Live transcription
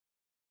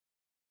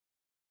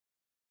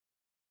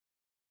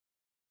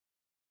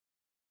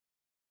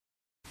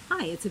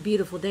Hi, it's a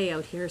beautiful day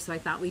out here, so I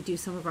thought we'd do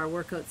some of our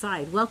work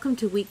outside. Welcome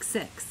to week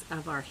 6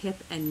 of our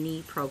hip and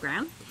knee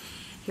program.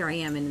 Here I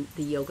am in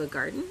the yoga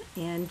garden,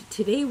 and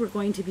today we're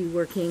going to be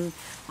working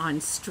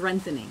on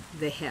strengthening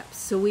the hips.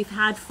 So we've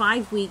had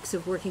 5 weeks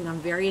of working on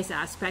various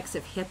aspects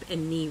of hip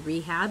and knee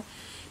rehab.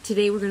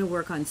 Today we're going to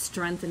work on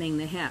strengthening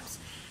the hips.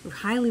 We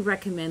highly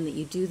recommend that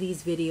you do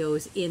these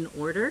videos in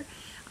order.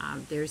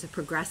 There's a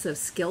progressive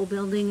skill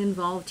building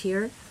involved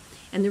here.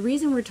 And the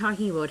reason we're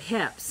talking about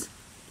hips,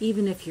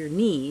 even if your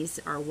knees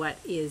are what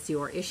is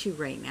your issue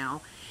right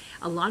now,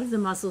 a lot of the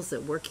muscles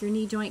that work your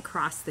knee joint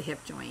cross the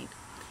hip joint.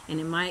 And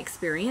in my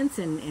experience,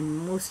 and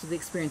in most of the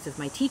experience of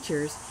my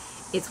teachers,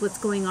 it's what's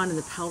going on in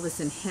the pelvis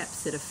and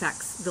hips that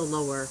affects the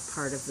lower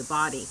part of the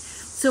body.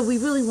 So we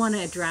really want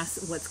to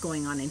address what's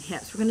going on in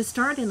hips. We're going to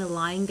start in a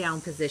lying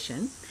down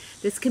position.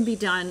 This can be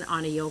done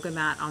on a yoga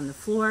mat on the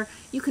floor.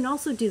 You can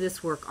also do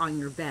this work on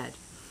your bed.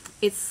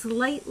 It's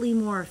slightly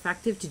more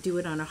effective to do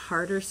it on a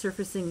harder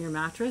surface than your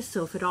mattress,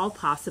 so if at all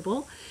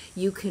possible,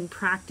 you can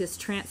practice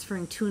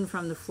transferring to and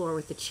from the floor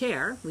with the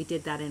chair. We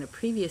did that in a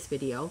previous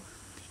video,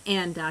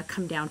 and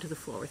come down to the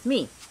floor with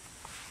me.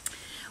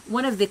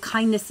 One of the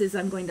kindnesses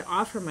I'm going to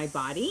offer my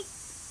body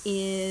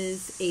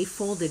is a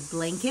folded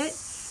blanket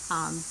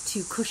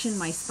to cushion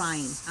my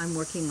spine. I'm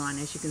working on,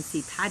 as you can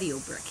see, patio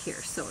brick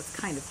here, so it's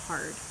kind of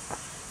hard.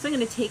 So I'm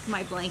going to take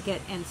my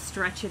blanket and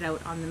stretch it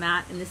out on the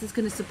mat, and this is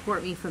going to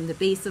support me from the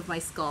base of my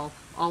skull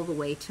all the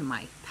way to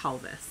my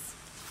pelvis.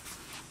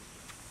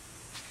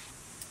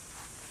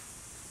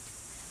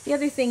 The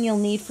other thing you'll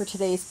need for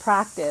today's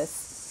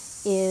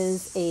practice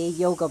is a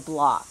yoga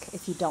block.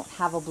 If you don't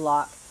have a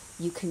block,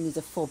 you can use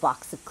a full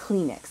box of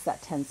Kleenex.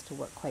 That tends to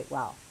work quite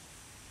well.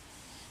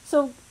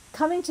 So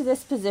coming to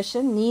this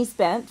position, knees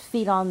bent,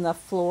 feet on the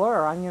floor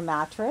or on your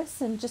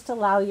mattress, and just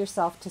allow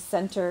yourself to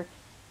center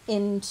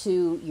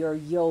into your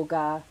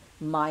yoga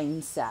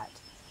mindset.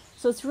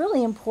 So it's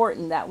really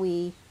important that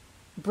we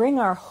bring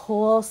our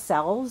whole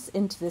selves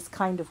into this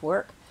kind of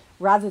work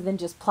rather than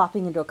just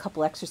plopping into a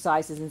couple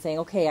exercises and saying,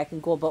 okay, I can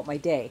go about my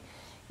day.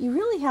 You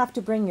really have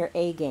to bring your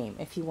A game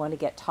if you want to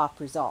get top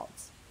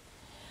results.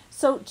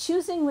 So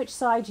choosing which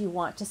side you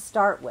want to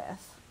start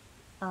with,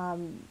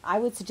 I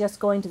would suggest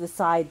going to the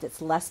side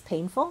that's less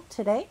painful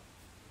today.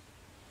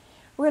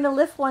 We're going to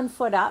lift one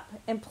foot up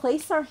and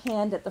place our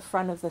hand at the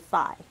front of the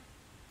thigh.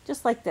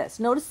 Just like this.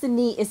 Notice the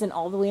knee isn't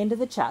all the way into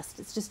the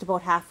chest. It's just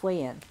about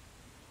halfway in.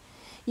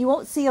 You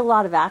won't see a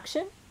lot of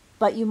action,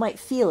 but you might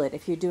feel it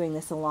if you're doing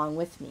this along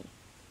with me.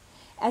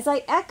 As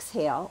I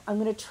exhale, I'm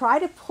going to try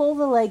to pull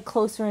the leg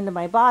closer into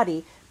my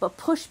body, but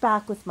push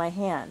back with my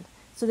hand.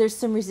 So there's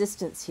some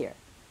resistance here.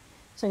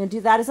 So I'm going to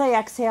do that as I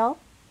exhale.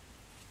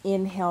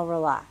 Inhale,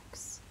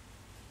 relax.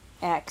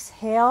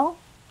 Exhale.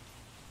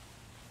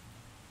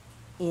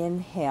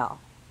 Inhale.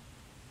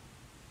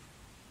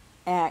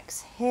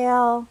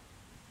 Exhale.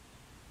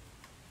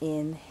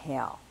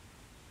 Inhale.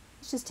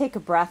 Let's just take a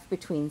breath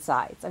between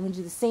sides. I'm going to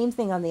do the same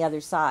thing on the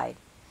other side.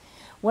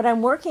 What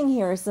I'm working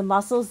here is the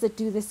muscles that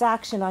do this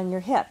action on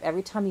your hip.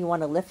 Every time you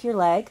want to lift your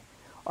leg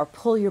or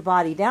pull your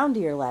body down to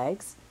your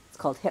legs, it's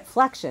called hip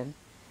flexion.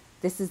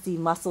 This is the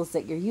muscles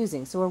that you're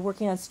using. So we're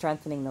working on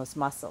strengthening those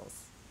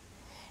muscles.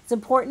 It's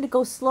important to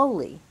go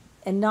slowly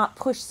and not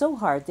push so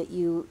hard that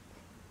you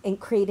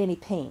create any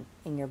pain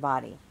in your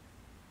body.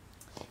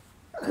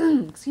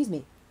 Excuse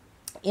me.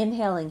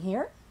 Inhaling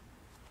here.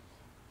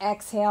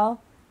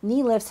 Exhale,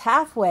 knee lifts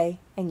halfway,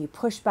 and you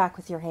push back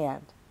with your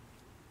hand.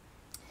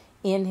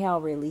 Inhale,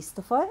 release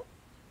the foot.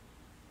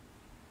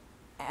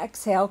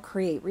 Exhale,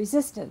 create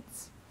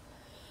resistance.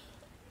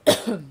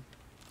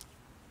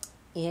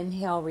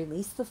 Inhale,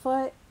 release the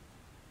foot.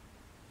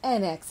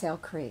 And exhale,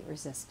 create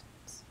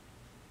resistance.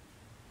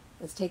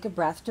 Let's take a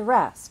breath to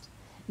rest.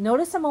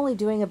 Notice I'm only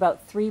doing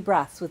about 3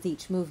 breaths with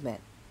each movement.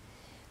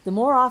 The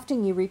more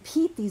often you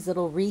repeat these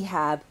little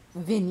rehab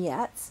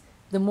vignettes,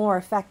 the more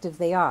effective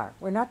they are.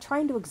 We're not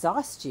trying to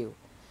exhaust you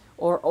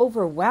or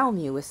overwhelm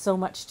you with so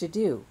much to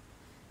do.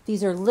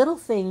 These are little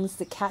things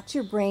that catch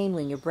your brain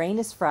when your brain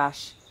is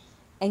fresh,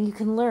 and you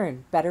can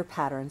learn better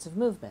patterns of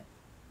movement.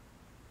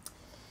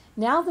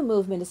 Now the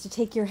movement is to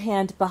take your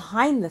hand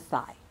behind the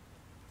thigh.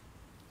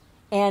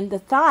 And the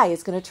thigh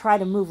is going to try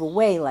to move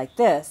away like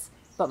this,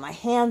 but my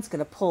hand's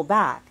going to pull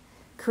back,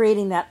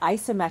 creating that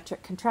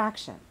isometric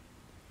contraction.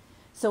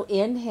 So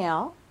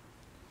inhale.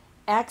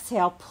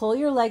 Exhale, pull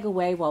your leg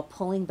away while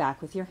pulling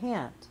back with your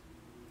hand.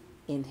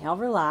 Inhale,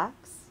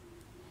 relax.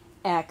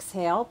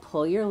 Exhale,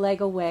 pull your leg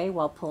away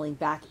while pulling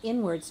back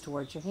inwards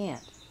towards your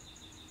hand.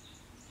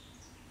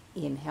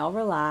 Inhale,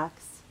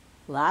 relax.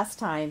 Last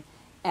time.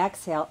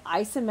 Exhale,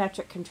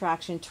 isometric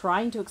contraction,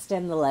 trying to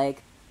extend the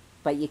leg,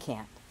 but you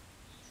can't.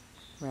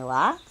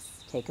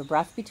 Relax. Take a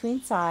breath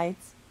between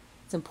sides.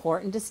 It's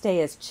important to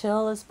stay as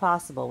chill as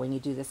possible when you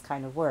do this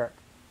kind of work.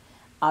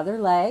 Other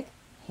leg.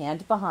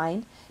 Hand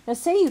behind. Now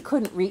say you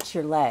couldn't reach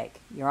your leg.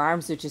 Your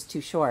arms are just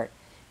too short.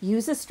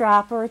 Use a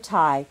strap or a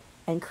tie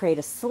and create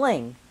a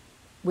sling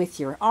with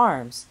your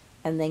arms,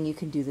 and then you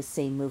can do the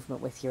same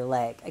movement with your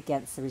leg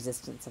against the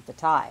resistance of the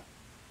tie.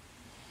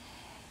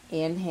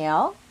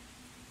 Inhale.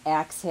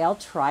 Exhale,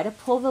 try to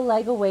pull the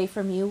leg away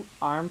from you,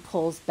 arm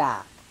pulls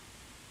back.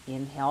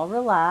 Inhale,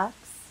 relax.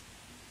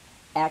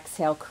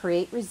 Exhale,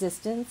 create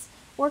resistance,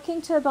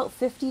 working to about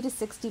 50 to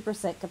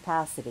 60%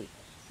 capacity,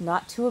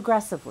 not too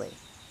aggressively.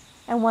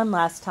 And one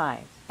last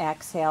time.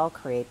 Exhale,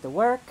 create the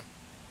work.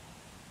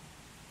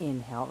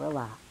 Inhale,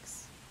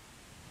 relax.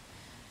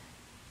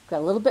 Got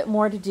a little bit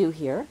more to do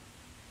here.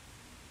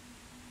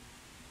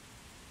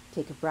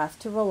 Take a breath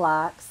to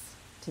relax,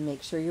 to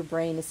make sure your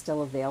brain is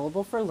still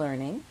available for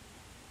learning.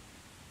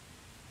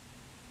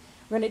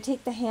 We're going to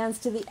take the hands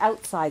to the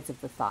outsides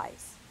of the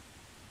thighs.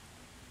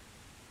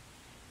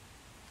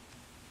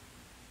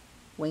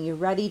 When you're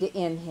ready to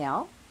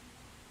inhale,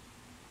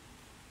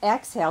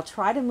 exhale,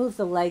 try to move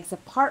the legs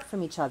apart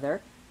from each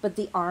other, but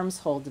the arms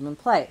hold them in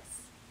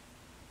place.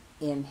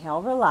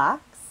 Inhale,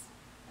 relax.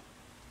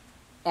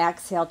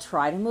 Exhale,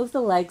 try to move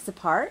the legs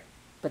apart,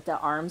 but the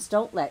arms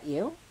don't let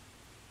you.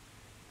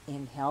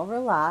 Inhale,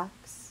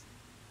 relax.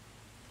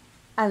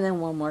 And then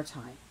one more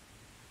time.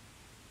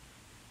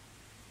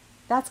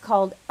 That's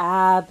called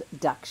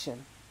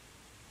abduction,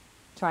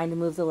 trying to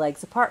move the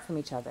legs apart from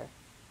each other.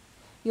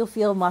 You'll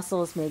feel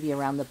muscles maybe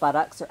around the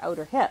buttocks or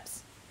outer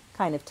hips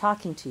kind of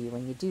talking to you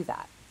when you do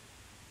that.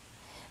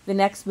 The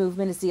next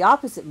movement is the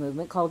opposite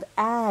movement called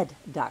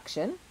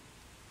adduction.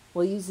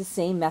 We'll use the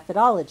same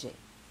methodology.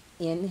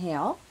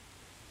 Inhale.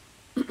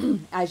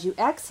 As you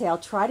exhale,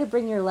 try to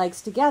bring your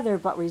legs together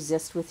but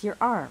resist with your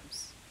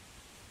arms.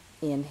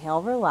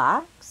 Inhale,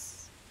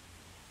 relax.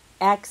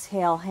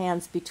 Exhale,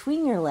 hands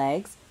between your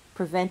legs,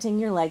 preventing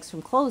your legs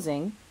from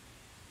closing.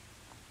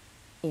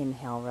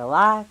 Inhale,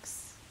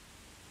 relax.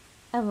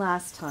 And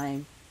last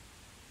time,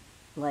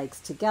 legs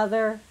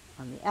together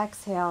on the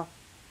exhale.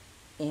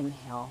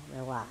 Inhale,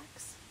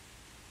 relax.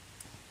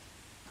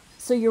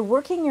 So you're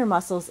working your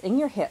muscles in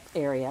your hip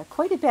area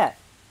quite a bit.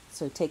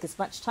 So take as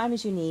much time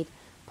as you need.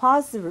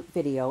 Pause the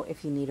video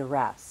if you need a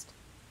rest.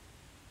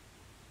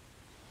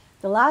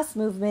 The last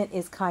movement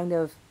is kind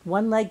of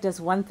one leg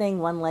does one thing,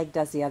 one leg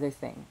does the other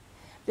thing.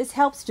 This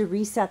helps to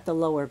reset the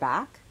lower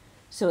back,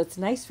 so it's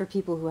nice for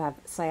people who have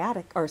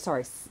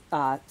sacroiliac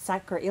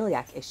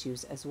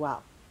issues as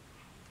well.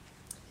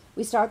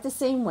 We start the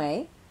same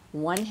way,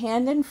 one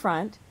hand in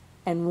front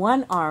and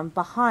one arm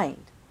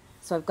behind.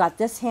 So I've got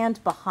this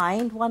hand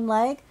behind one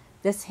leg,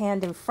 this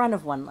hand in front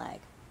of one leg.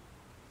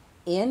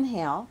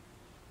 Inhale.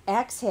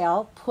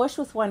 Exhale, push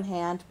with one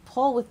hand,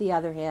 pull with the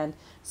other hand,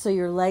 so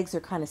your legs are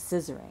kind of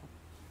scissoring.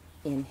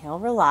 Inhale,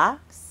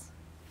 relax.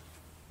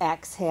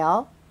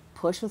 Exhale,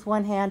 push with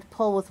one hand,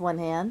 pull with one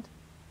hand.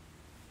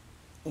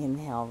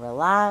 Inhale,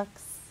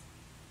 relax.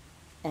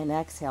 And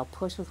exhale,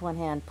 push with one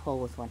hand, pull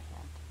with one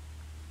hand.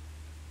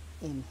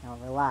 Inhale,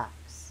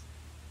 relax.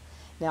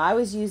 Now I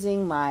was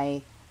using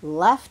my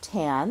left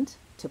hand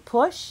to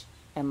push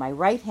and my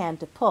right hand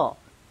to pull.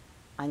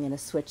 I'm going to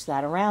switch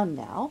that around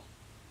now.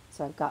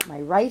 So I've got my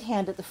right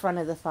hand at the front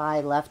of the thigh,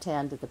 left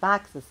hand at the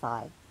back of the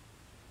thigh.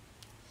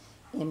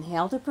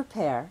 Inhale to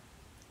prepare.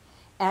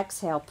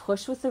 Exhale,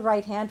 push with the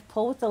right hand,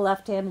 pull with the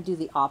left hand, and do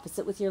the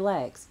opposite with your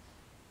legs.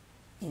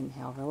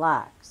 Inhale,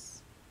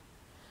 relax.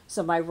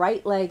 So my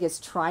right leg is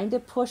trying to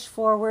push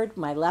forward,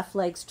 my left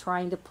leg's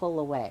trying to pull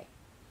away.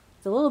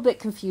 It's a little bit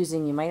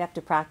confusing. You might have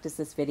to practice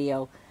this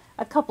video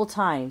a couple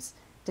times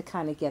to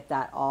kind of get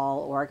that all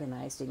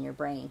organized in your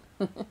brain.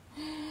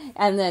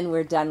 And then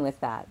we're done with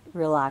that.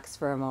 Relax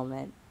for a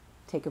moment.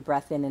 Take a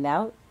breath in and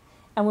out.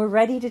 And we're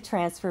ready to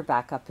transfer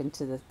back up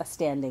into a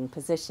standing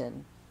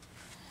position.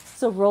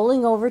 So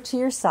rolling over to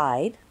your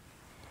side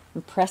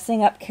and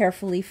pressing up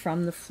carefully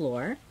from the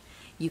floor.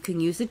 You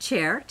can use a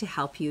chair to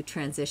help you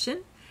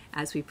transition,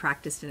 as we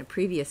practiced in a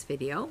previous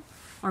video.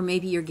 Or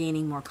maybe you're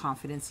gaining more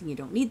confidence and you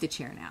don't need the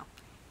chair now.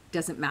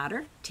 Doesn't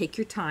matter. Take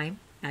your time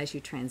as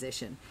you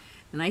transition.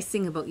 The nice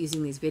thing about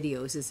using these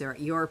videos is they're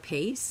at your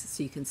pace,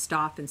 so you can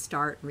stop and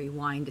start and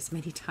rewind as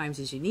many times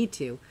as you need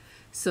to,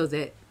 so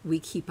that we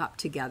keep up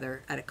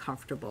together at a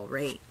comfortable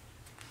rate.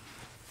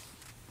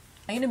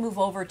 I'm going to move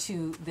over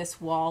to this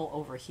wall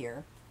over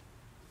here,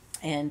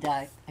 and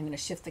I'm going to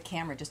shift the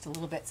camera just a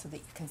little bit so that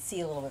you can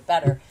see a little bit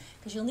better,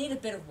 because you'll need a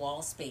bit of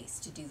wall space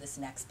to do this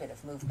next bit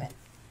of movement.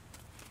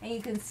 And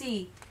you can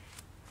see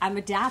I'm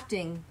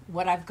adapting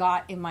what I've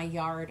got in my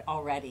yard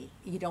already.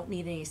 You don't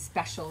need any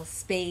special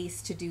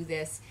space to do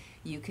this.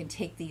 You can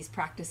take these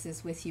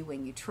practices with you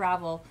when you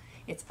travel.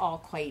 It's all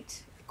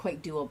quite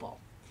doable.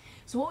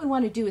 So what we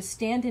want to do is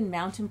stand in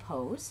mountain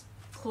pose,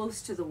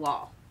 close to the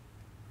wall.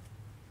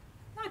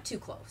 Not too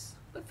close,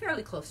 but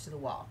fairly close to the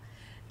wall.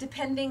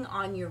 Depending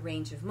on your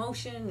range of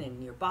motion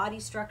and your body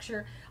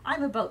structure,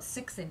 I'm about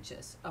 6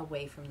 inches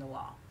away from the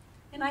wall.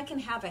 And I can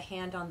have a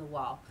hand on the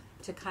wall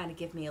to kind of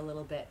give me a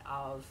little bit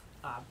of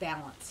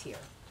balance here.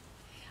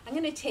 I'm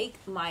going to take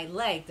my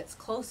leg that's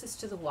closest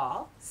to the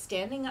wall,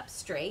 standing up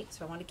straight,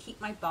 so I want to keep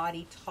my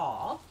body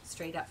tall,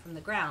 straight up from the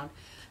ground.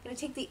 I'm going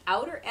to take the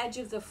outer edge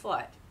of the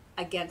foot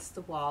against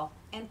the wall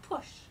and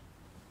push.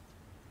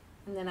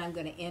 And then I'm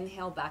going to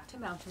inhale back to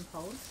mountain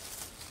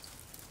pose,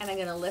 and I'm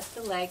going to lift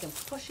the leg and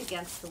push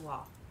against the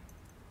wall.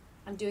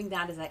 I'm doing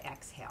that as I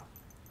exhale.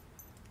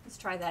 Let's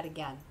try that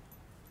again.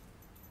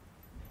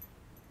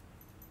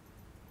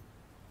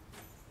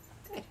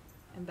 Good.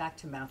 And back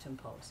to mountain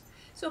pose.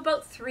 So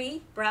about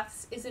 3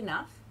 breaths is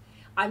enough.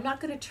 I'm not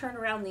going to turn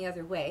around the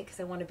other way because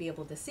I want to be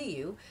able to see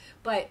you,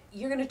 but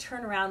you're going to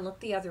turn around, look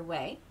the other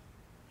way,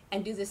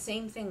 and do the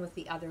same thing with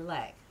the other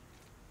leg.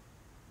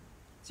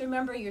 So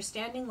remember, your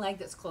standing leg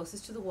that's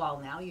closest to the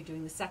wall now, you're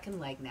doing the second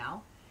leg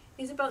now,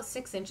 is about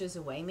 6 inches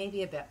away,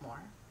 maybe a bit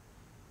more.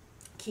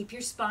 Keep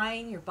your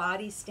spine, your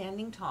body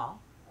standing tall,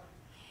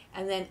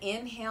 and then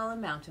inhale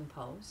in mountain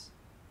pose.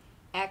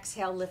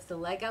 Exhale, lift the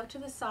leg out to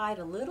the side,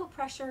 a little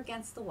pressure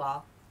against the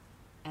wall,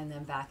 and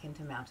then back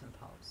into mountain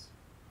pose.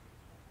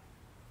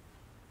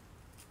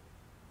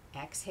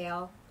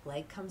 Exhale,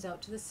 leg comes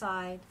out to the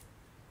side.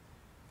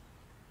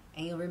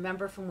 And you'll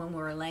remember from when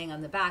we were laying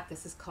on the back,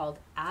 this is called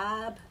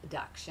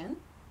abduction.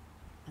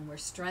 And we're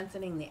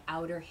strengthening the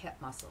outer hip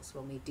muscles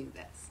when we do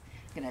this.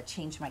 I'm going to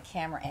change my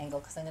camera angle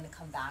because I'm going to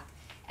come back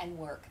and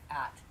work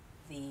at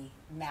the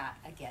mat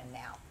again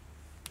now.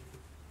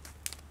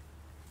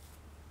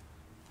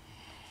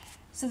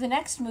 So the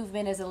next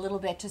movement is a little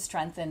bit to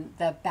strengthen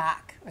the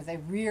back or the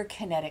rear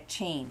kinetic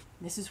chain.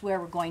 This is where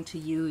we're going to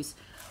use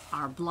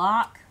our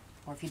block,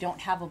 or if you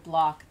don't have a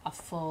block, a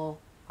full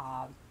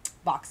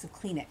box of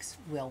Kleenex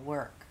will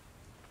work.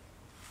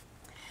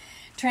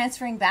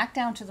 Transferring back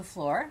down to the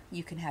floor,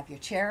 you can have your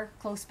chair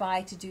close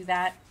by to do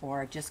that,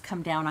 or just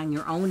come down on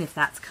your own if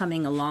that's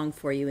coming along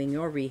for you in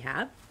your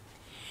rehab.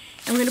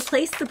 And we're going to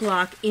place the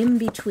block in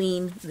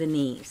between the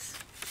knees.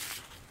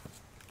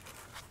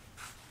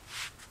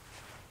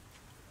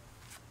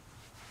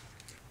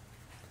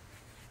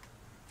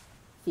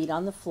 Feet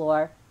on the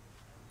floor,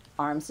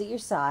 arms at your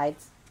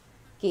sides,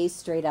 gaze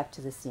straight up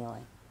to the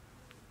ceiling.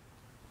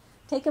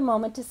 Take a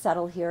moment to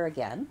settle here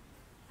again.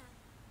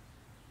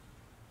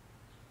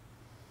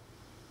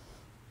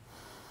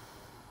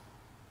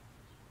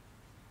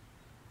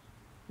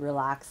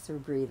 Relax through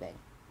breathing.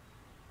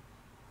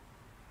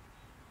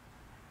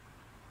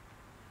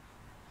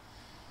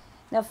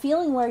 Now,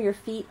 feeling where your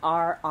feet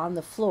are on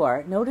the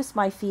floor, notice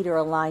my feet are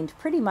aligned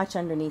pretty much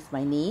underneath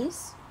my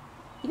knees.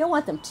 You don't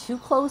want them too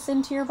close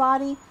into your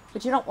body,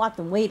 but you don't want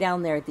them way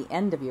down there at the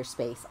end of your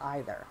space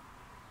either.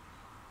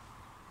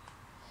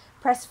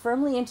 Press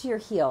firmly into your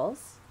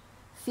heels.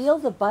 Feel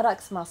the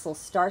buttocks muscles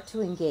start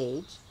to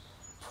engage.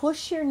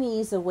 Push your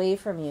knees away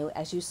from you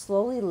as you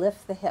slowly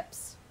lift the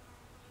hips.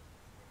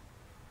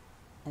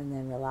 And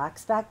then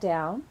relax back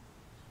down.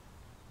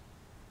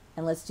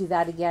 And let's do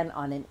that again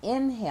on an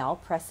inhale.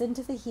 Press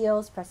into the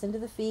heels, press into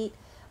the feet,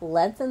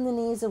 lengthen the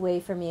knees away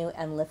from you,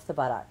 and lift the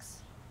buttocks.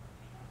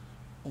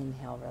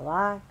 Inhale,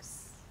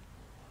 relax.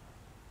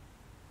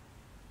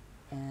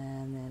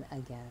 And then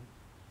again,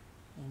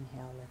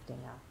 inhale,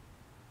 lifting up.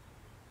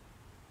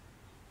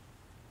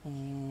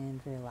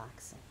 And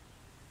relaxing.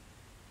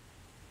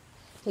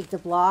 Take the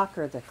block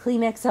or the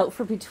Kleenex out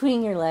from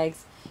between your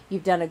legs.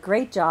 You've done a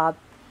great job.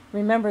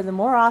 Remember, the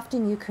more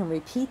often you can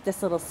repeat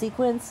this little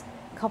sequence,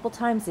 a couple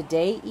times a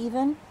day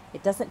even,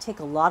 it doesn't take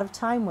a lot of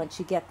time once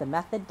you get the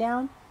method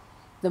down,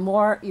 the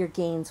more your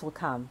gains will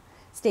come.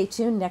 Stay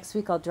tuned. Next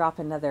week I'll drop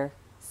another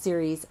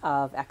series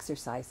of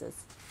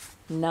exercises.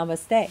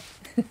 Namaste.